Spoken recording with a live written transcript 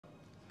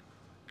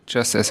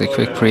Just as a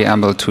quick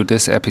preamble to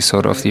this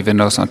episode of the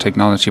Windows on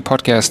Technology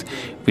podcast,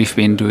 we've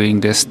been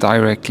doing this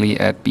directly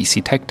at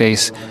BC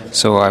TechDays,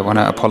 so I want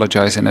to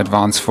apologize in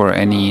advance for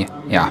any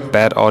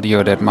bad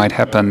audio that might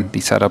happen. The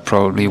setup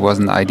probably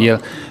wasn't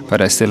ideal, but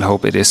I still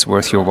hope it is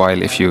worth your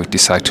while if you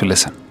decide to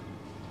listen.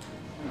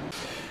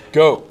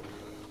 Go!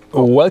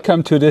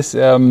 Welcome to this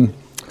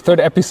third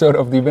episode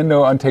of the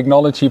Windows on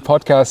Technology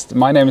podcast.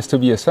 My name is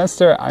Tobias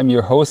Fenster, I'm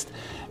your host.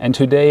 And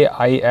today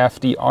I have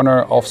the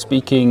honor of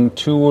speaking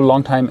to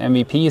longtime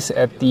MVPs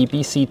at the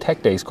BC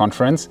TechDays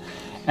conference.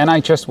 And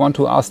I just want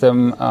to ask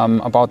them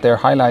about their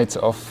highlights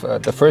of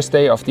the first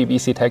day of the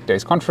BC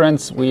TechDays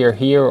conference. We are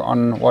here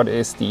on what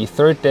is the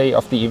third day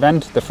of the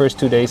event. The first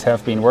 2 days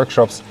have been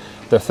workshops.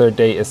 The third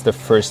day is the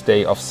first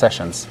day of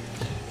sessions.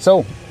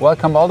 So,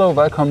 welcome Waldo,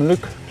 welcome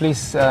Luc.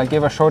 Please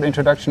give a short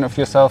introduction of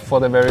yourself for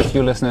the very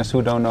few listeners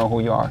who don't know who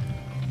you are.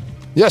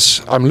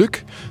 Yes, I'm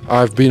Luc.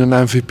 I've been an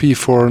MVP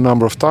for a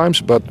number of times,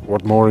 but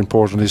what more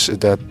important is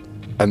that,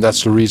 and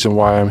that's the reason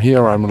why I'm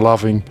here, I'm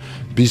loving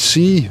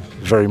BC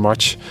very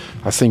much.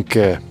 I think,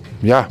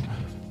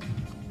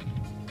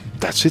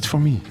 that's it for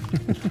me.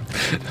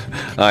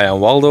 Hi, I'm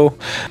Waldo,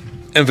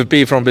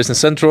 MVP from Business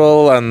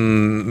Central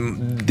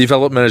and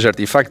development manager at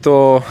de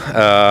facto.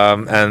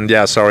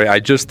 I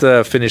just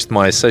finished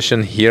my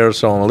session here,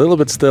 so I'm a little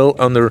bit still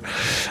under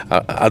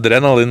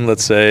adrenaline,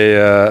 let's say,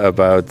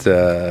 about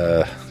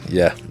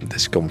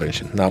this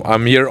convention. Now,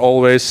 I'm here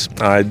always.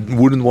 I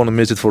wouldn't want to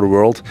miss it for the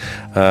world,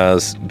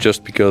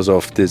 just because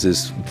of this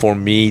is, for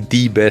me,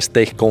 the best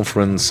tech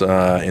conference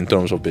in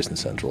terms of Business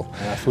Central.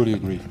 I fully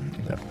agree.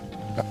 Yeah.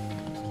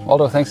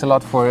 Waldo, thanks a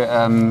lot for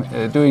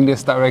doing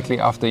this directly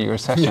after your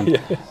session.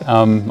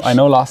 I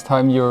know last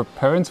time your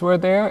parents were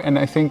there, and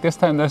I think this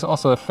time there's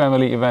also a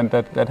family event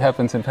that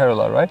happens in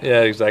parallel, right?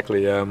 Yeah,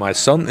 exactly. My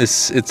son,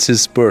 it's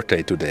his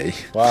birthday today.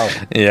 Wow.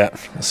 Yeah.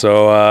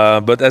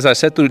 So, but as I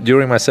said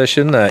during my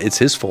session, it's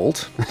his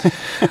fault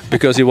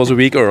because he was a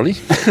week early.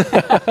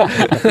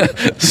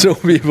 So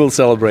we will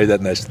celebrate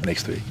that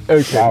next week.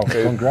 Okay. Wow.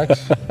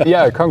 Congrats.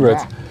 Yeah,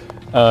 congrats.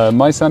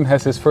 My son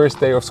has his first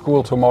day of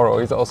school tomorrow.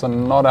 He's also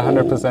not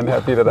 100%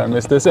 happy that I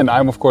missed this, and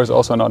I'm of course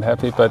also not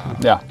happy, but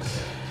yeah.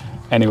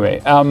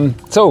 Anyway,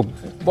 so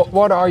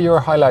what are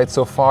your highlights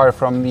so far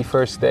from the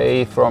first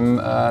day, from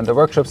the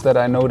workshops that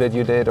I know that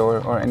you did,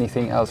 or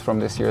anything else from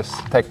this year's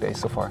Tech Day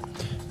so far?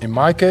 In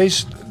my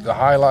case, the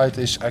highlight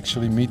is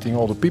actually meeting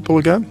all the people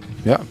again.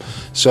 Yeah.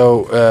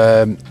 So,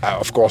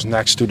 of course,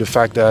 next to the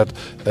fact that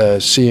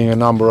seeing a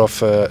number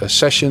of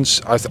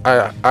sessions,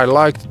 I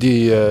liked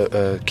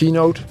the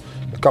keynote.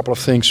 A couple of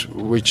things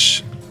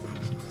which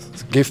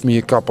give me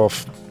a couple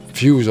of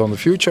views on the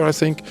future, I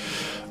think.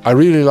 I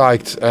really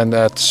liked, and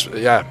that's,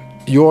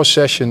 your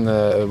session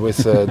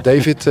with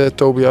David,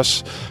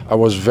 Tobias. I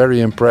was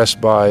very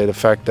impressed by the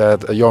fact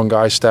that a young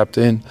guy stepped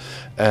in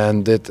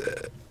and did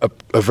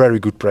a very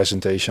good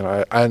presentation.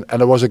 And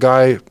there was a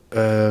guy,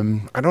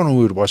 I don't know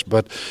who it was,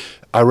 but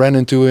I ran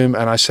into him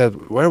and I said,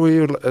 where were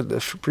you at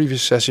the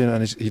previous session?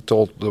 And he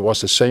told there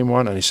was the same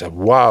one. And he said,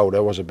 wow,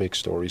 that was a big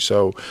story.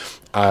 So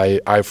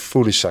I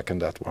fully second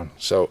that one.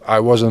 So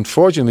I was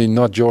unfortunately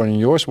not joining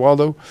yours,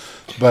 Waldo.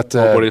 But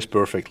Nobody's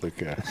perfect,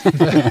 Luc.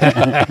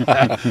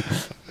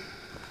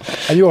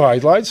 And your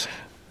highlights?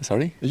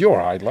 Sorry? Your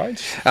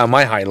highlights?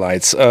 My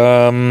highlights.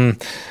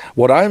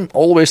 What I'm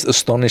always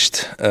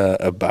astonished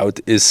about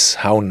is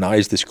how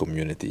nice this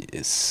community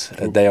is.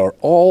 They are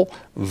all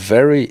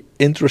very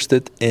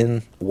interested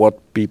in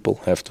what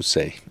people have to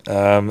say.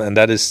 And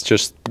that is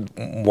just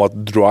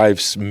what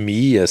drives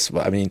me.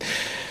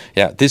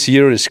 This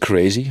year is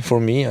crazy for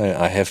me.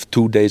 I have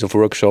 2 days of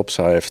workshops,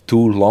 I have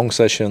 2 long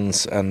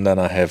sessions, and then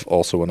I have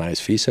also an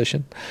ISV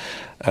session.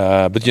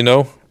 But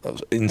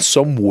in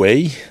some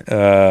way,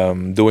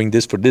 doing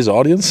this for this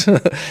audience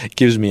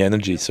gives me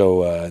energy.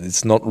 So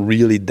it's not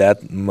really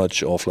that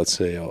much of, let's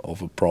say,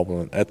 of a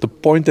problem. At the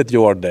point that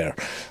you are there,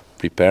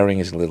 preparing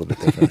is a little bit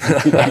different.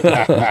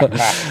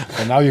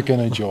 And now you can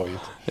enjoy it.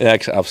 Yeah,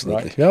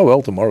 absolutely. Right? Yeah,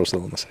 well, tomorrow's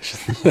still in the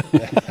session.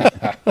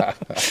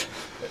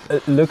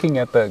 Looking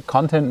at the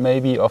content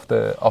maybe of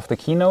the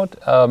keynote,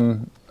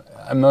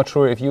 I'm not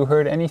sure if you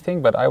heard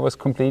anything, but I was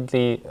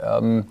completely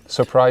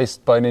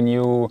surprised by the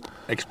new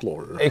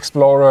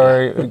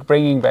Explorer,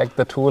 bringing back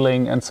the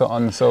tooling and so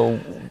on. So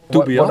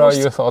what are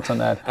your thoughts on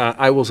that?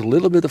 I was a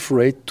little bit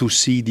afraid to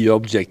see the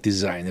object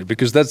designer,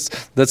 because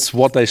that's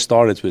what I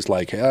started with.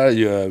 Like,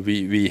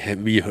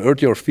 we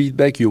heard your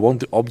feedback, you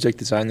want the object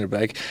designer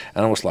back.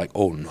 And I was like,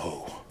 oh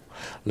no.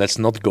 Let's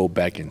not go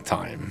back in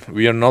time.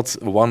 We are not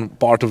one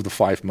part of the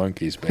 5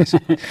 monkeys,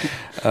 basically.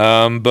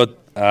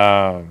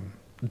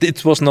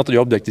 It was not the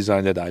object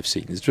design that I've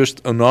seen. It's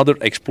just another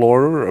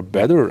explorer, a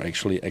better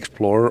actually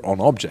explorer on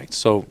objects.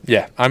 So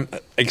yeah, I'm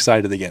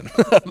excited again,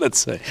 let's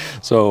say.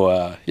 So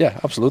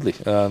absolutely,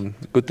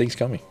 good things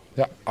coming.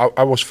 Yeah,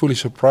 I was fully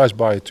surprised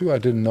by it too. I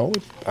didn't know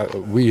it.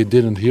 We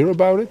didn't hear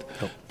about it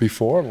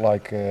before.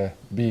 Like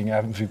being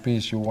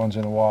MVPs, you once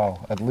in a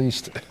while at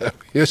least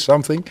hear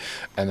something,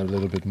 and a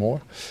little bit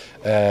more.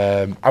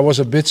 I was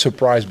a bit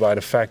surprised by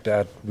the fact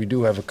that we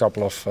do have a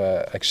couple of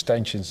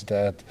extensions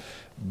that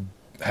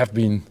have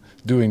been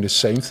doing the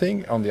same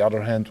thing. On the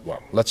other hand,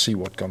 well, let's see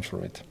what comes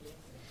from it.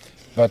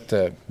 But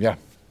yeah.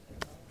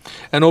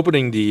 And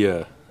opening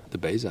the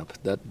base up,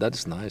 that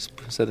is nice.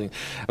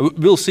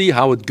 We'll see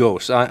how it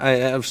goes. I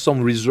have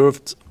some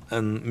reserved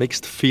and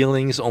mixed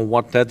feelings on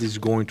what that is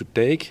going to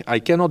take. I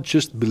cannot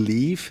just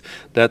believe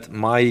that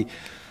my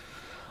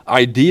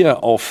idea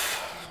of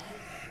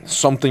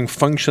something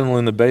functional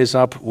in the base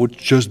app would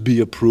just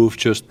be approved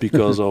just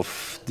because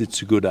of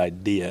it's a good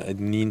idea. It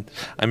needs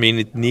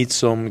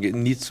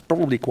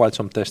probably quite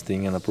some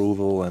testing and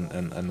approval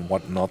and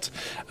whatnot.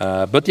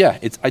 But yeah,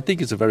 I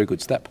think it's a very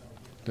good step.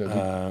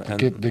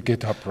 The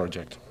GitHub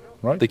project,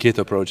 right? The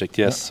GitHub project,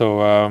 yes. Yeah.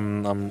 So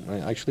I'm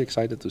actually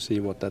excited to see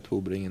what that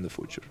will bring in the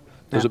future.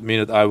 Doesn't mean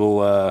that I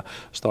will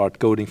start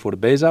coding for the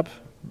base app,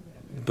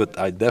 but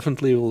I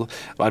definitely will.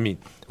 I mean,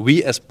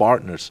 we as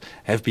partners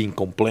have been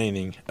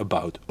complaining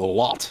about a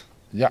lot.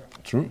 Yeah,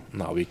 true.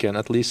 Now we can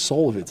at least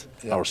solve it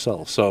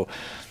ourselves. So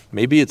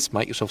maybe it's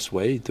Microsoft's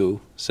way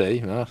to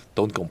say,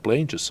 don't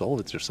complain, just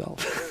solve it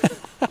yourself.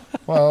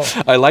 Well,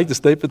 I like the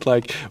statement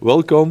like,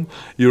 welcome,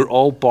 you're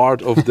all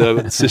part of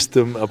the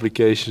system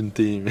application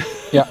team.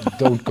 Yeah,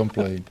 don't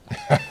complain.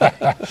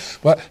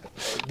 Well,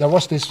 there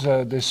was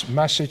this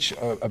message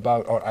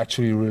about, or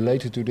actually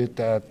related to it,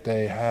 that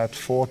they had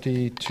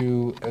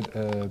 42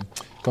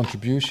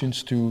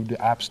 contributions to the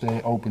apps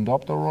they opened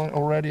up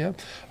already.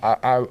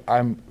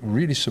 I'm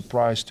really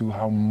surprised to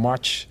how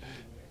much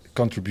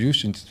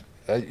contributions.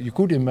 You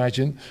could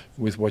imagine,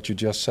 with what you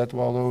just said,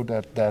 Waldo,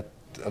 that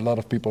a lot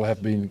of people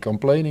have been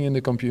complaining in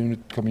the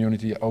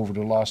community over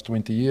the last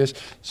 20 years.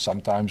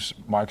 Sometimes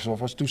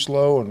Microsoft was too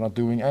slow or not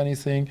doing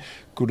anything.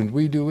 Couldn't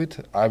we do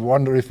it? I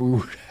wonder if we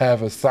would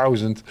have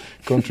 1,000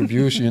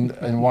 contributions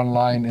in one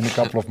line in a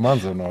couple of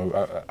months or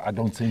no. I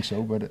don't think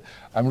so, but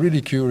I'm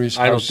really curious.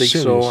 I don't think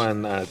so,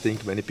 and I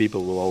think many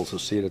people will also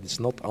see that it's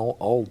not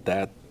all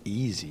that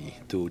easy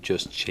to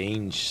just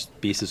change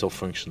pieces of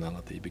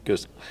functionality,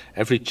 because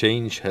every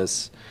change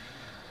has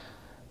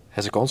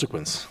a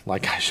consequence.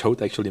 Like I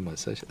showed actually in my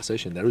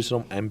session, there is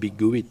some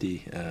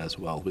ambiguity as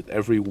well. With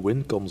every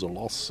win comes a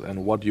loss,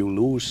 and what you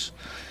lose,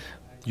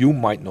 you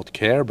might not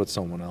care, but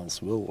someone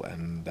else will,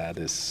 and that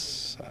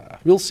is,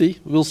 we'll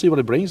see what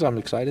it brings. I'm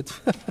excited.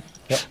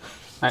 Yeah.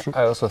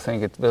 I also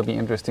think it will be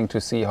interesting to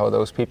see how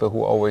those people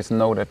who always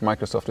know that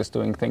Microsoft is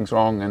doing things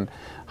wrong and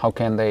how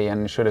can they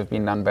and should have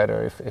been done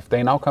better, if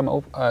they now come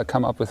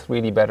up with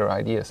really better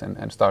ideas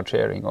and start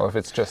sharing, or if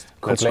it's just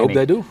complaining. Let's hope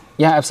they do.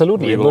 Yeah,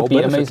 absolutely. It would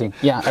be amazing.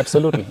 Yeah,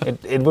 absolutely.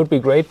 It would be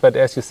great, but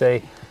as you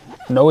say,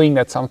 knowing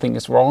that something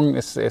is wrong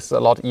is a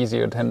lot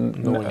easier than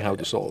knowing how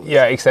to solve it.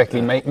 Yeah, exactly.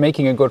 Yeah.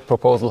 Making a good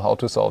proposal how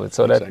to solve it.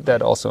 So exactly.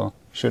 that also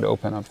should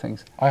open up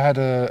things.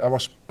 I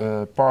was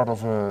part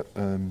of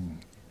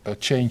a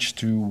change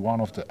to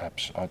one of the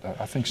apps,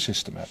 I think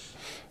System app,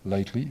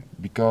 lately,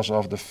 because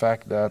of the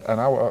fact that, and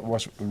I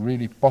was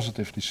really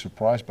positively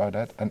surprised by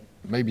that, and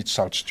maybe it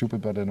sounds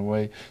stupid, but in a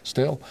way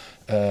still,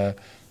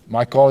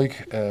 my colleague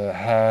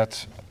had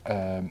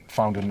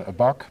found a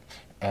bug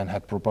and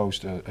had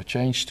proposed a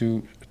change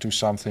to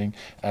something,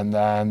 and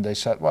then they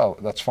said, well,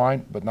 that's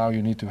fine, but now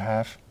you need to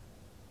have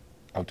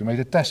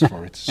automated tests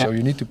for it. So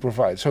you need to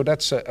provide. So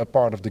that's a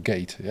part of the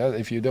gate. Yeah,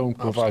 if you don't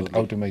provide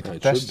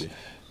automated tests,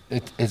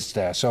 it's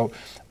there. So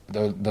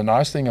the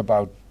nice thing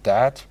about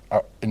that,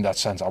 in that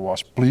sense, I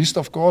was pleased,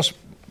 of course.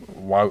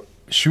 Well,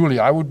 surely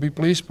I would be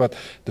pleased, but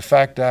the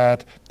fact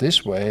that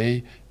this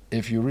way,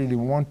 if you really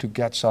want to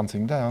get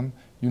something done,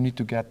 you need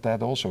to get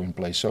that also in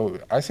place. So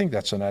I think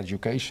that's an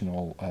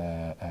educational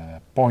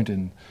point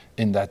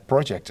in that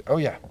project. Oh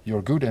yeah,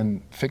 you're good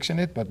in fixing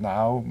it, but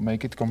now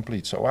make it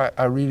complete. So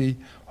I really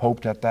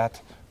hope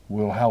that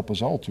will help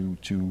us all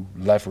to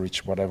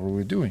leverage whatever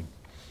we're doing.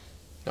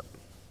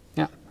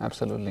 Yeah,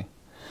 absolutely.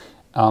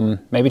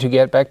 Maybe to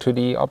get back to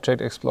the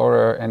Object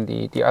Explorer and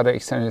the other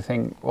extended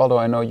thing, Waldo,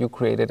 I know you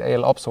created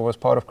ALOps or was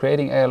part of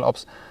creating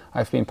ALOps.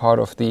 I've been part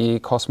of the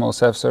Cosmo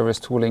self-service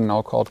tooling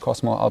now called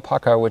Cosmo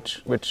Alpaca,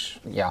 which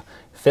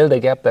filled a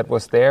gap that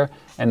was there.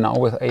 And now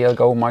with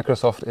ALGo,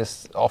 Microsoft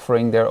is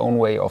offering their own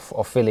way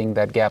of filling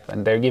that gap,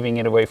 and they're giving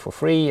it away for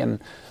free and,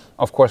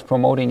 of course,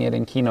 promoting it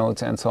in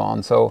keynotes and so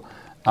on. So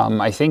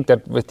I think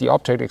that with the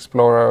Object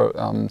Explorer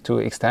to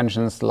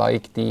extensions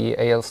like the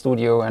AL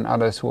Studio and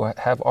others who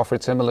have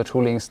offered similar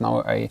toolings,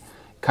 now a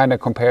kind of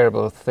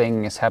comparable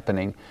thing is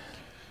happening.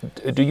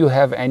 Do you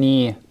have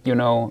any,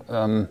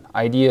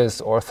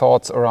 ideas or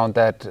thoughts around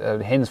that,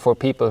 hints for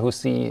people who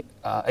see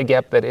a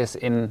gap that is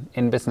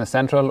in Business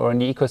Central or in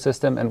the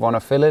ecosystem and want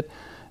to fill it,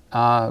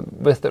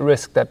 with the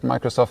risk that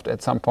Microsoft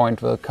at some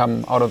point will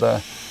come out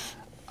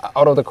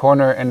of the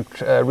corner and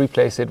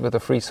replace it with a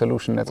free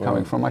solution that's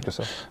coming from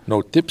Microsoft?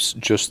 No tips,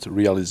 just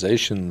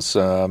realizations,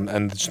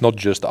 and it's not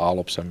just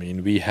ALOps. I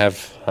mean, we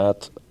have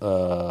had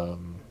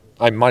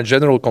my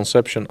general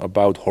conception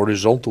about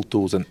horizontal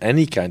tools and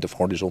any kind of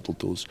horizontal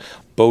tools,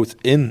 both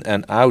in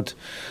and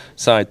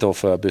outside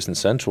of Business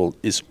Central,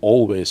 is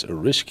always a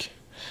risk.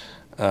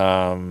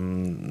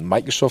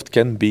 Microsoft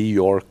can be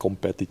your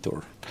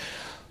competitor.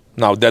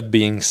 Now, that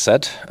being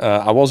said,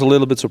 I was a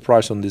little bit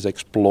surprised on this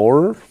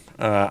Explorer.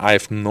 I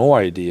have no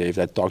idea if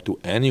I talk to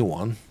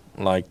anyone.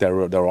 Like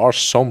there are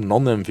some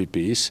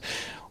non-MVPs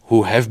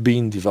who have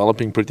been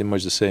developing pretty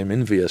much the same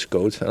in VS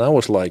Code, and I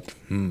was like,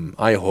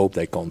 I hope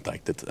they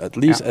contacted, at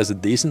least as a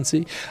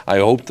decency. I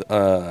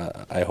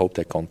hope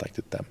they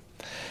contacted them,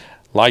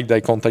 like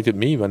they contacted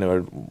me when they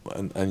were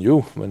and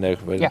you when they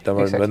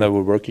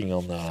were working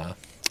on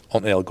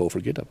ALGO for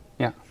GitHub.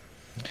 Yeah.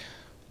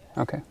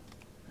 Okay.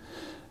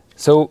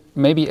 So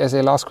maybe as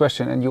a last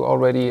question, and you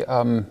already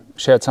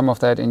shared some of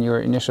that in your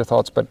initial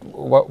thoughts, but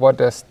what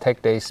does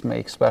Tech Days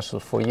make special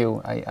for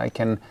you? I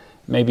can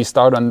maybe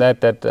start on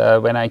that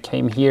when I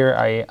came here,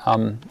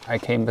 I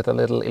came with a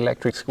little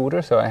electric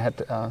scooter, so I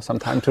had some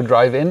time to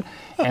drive in,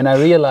 and I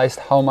realized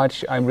how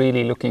much I'm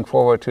really looking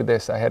forward to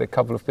this. I had a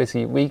couple of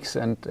busy weeks,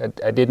 and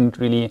I didn't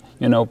really,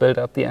 build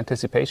up the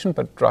anticipation,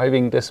 but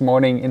driving this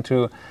morning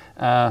into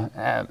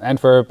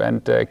Antwerp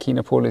and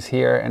Kienepoel is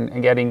here,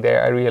 and getting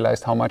there, I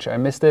realized how much I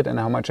missed it and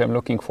how much I'm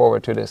looking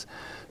forward to this.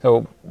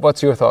 So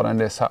what's your thought on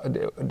this?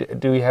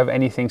 Do you have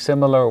anything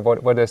similar, or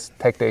what does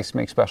Tech Days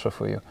make special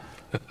for you?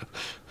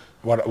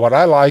 What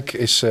I like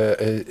is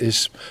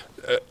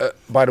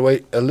by the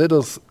way, a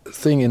little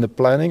thing in the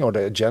planning or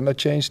the agenda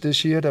change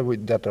this year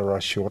that there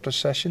are shorter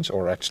sessions,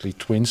 or actually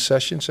twin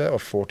sessions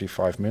of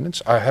 45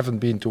 minutes. I haven't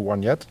been to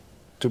one yet,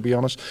 to be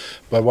honest.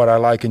 But what I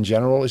like in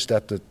general is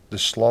that the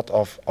slot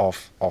of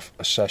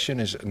a session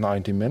is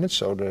 90 minutes,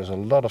 so there's a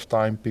lot of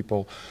time.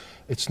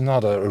 It's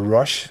not a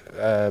rush.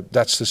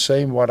 That's the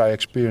same what I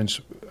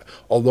experienced,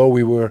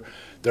 although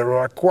there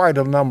are quite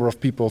a number of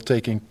people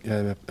taking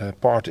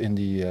part in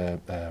the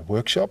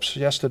workshops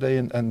yesterday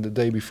and the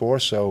day before.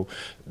 So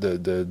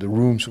the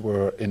rooms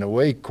were in a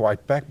way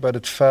quite packed, but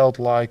it felt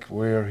like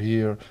we're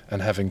here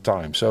and having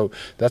time. So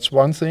that's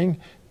one thing.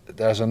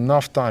 There's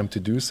enough time to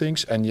do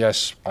things. And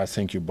yes, I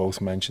think you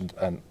both mentioned,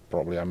 and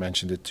probably I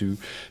mentioned it too,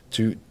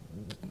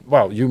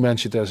 well, you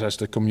mentioned it as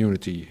the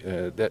community.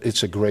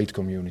 It's a great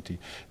community.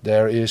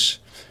 There is,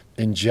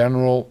 in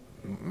general,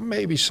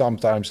 maybe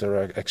sometimes there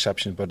are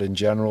exceptions, but in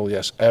general,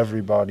 yes,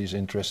 everybody's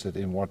interested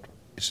in what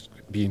is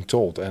being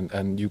told.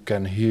 And you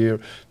can hear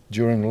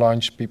during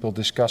lunch people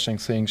discussing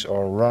things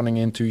or running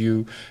into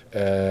you,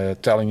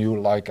 telling you,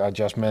 like I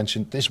just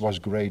mentioned, this was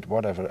great,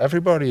 whatever.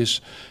 Everybody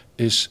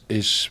is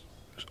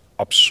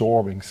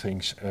absorbing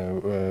things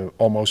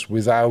almost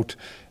without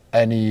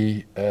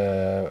any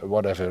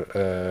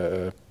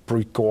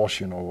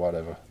precaution or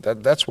whatever.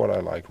 That's what I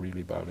like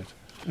really about it.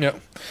 Yeah.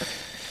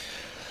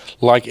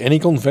 Like any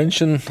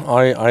convention,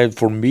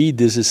 for me,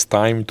 this is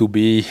time to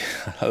be,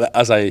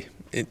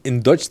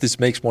 in Dutch, this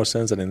makes more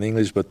sense than in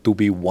English, but to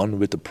be one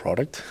with the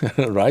product,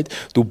 right?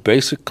 To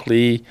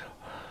basically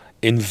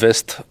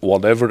invest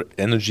whatever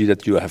energy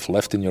that you have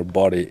left in your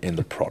body in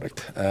the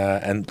product,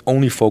 and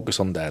only focus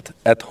on that.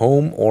 At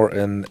home or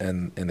in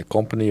a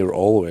company, you're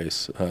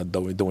always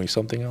doing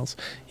something else.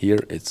 Here,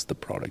 it's the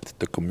product,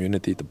 the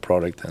community, the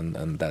product,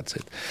 and that's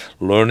it.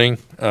 Learning.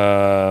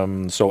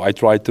 So I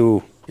try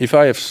to, if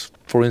I have,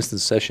 for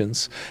instance,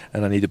 sessions,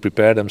 and I need to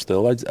prepare them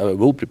still, I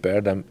will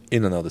prepare them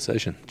in another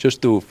session,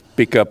 just to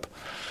pick up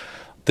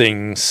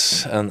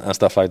things and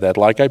stuff like that.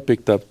 Like I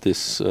picked up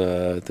this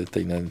the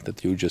thing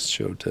that you just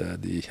showed,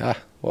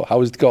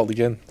 how is it called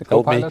again? The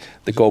Copilot?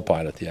 The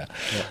Copilot, yeah.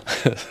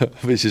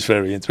 Which is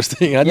very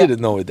interesting. I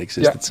didn't know it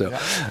existed.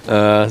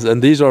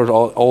 And these are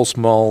all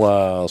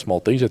small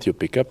things that you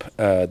pick up.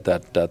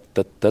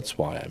 That's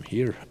why I'm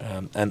here.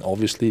 And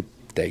obviously,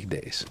 Tech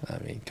Days. I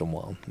mean, come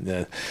on.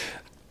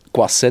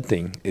 Qua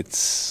setting,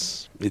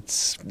 it's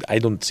I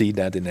don't see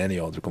that in any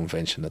other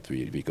convention that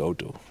we go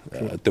to.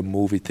 The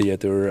movie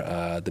theater,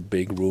 the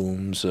big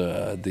rooms,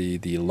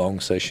 the long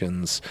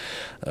sessions,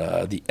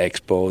 the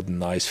expo, the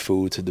nice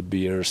food, the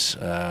beers.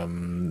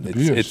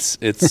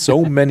 It's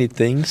so many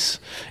things.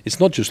 It's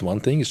not just one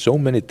thing. It's so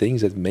many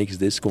things that makes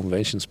this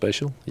convention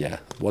special. Yeah,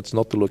 what's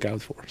not to look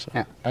out for? So.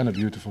 Yeah, and a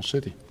beautiful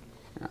city.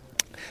 Yeah.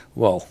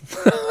 Well.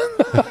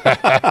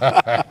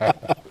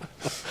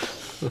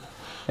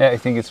 Yeah, I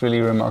think it's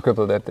really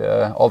remarkable that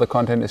all the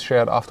content is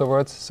shared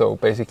afterwards. So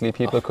basically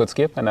people could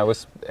skip. And I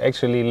was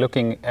actually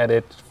looking at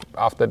it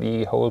after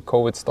the whole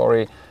COVID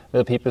story.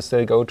 Will people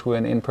still go to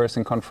an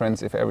in-person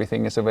conference if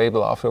everything is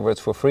available afterwards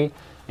for free?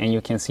 And you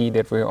can see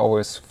that we're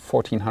always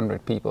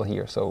 1,400 people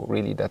here. So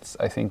really that's,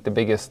 I think, the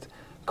biggest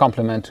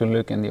compliment to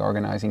Luc and the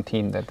organizing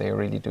team, that they are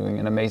really doing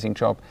an amazing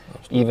job.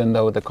 Absolutely. Even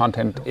though the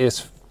content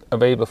is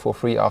available for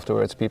free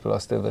afterwards, people are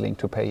still willing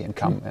to pay and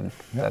come. And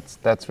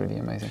that's really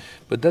amazing.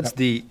 But that's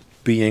the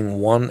being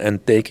one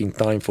and taking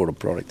time for the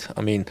product.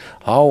 I mean,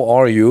 how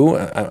are you?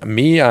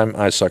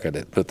 I suck at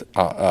it. But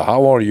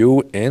how are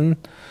you in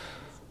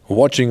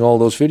watching all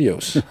those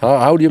videos?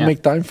 How do you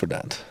make time for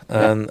that?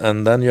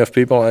 And then you have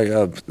people.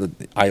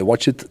 I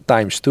watch it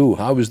times 2.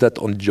 How is that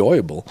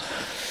enjoyable?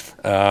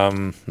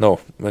 No,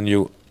 when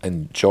you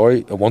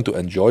want to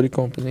enjoy the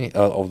company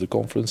of the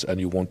conference, and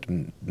you want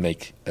to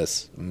make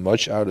as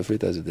much out of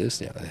it as it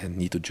is, I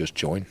need to just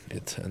join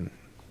it and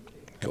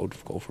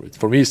go for it.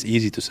 For me, it's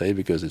easy to say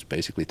because it's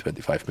basically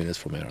 25 minutes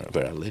from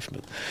where I live.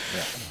 But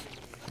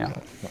yeah.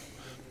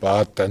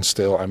 But then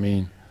still, I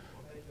mean,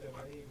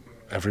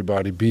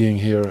 everybody being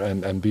here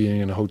and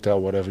being in a hotel,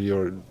 whatever,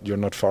 you're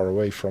not far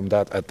away from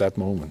that at that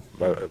moment.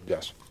 But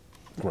yes,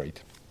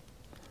 great.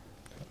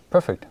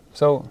 Perfect.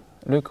 So,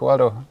 Luc,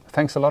 Waldo,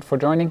 thanks a lot for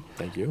joining.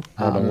 Thank you.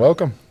 More than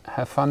welcome.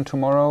 Have fun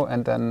tomorrow,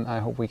 and then I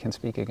hope we can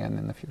speak again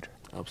in the future.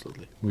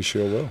 Absolutely. We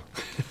sure will.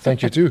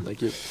 Thank you too.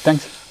 Thank you.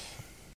 Thanks.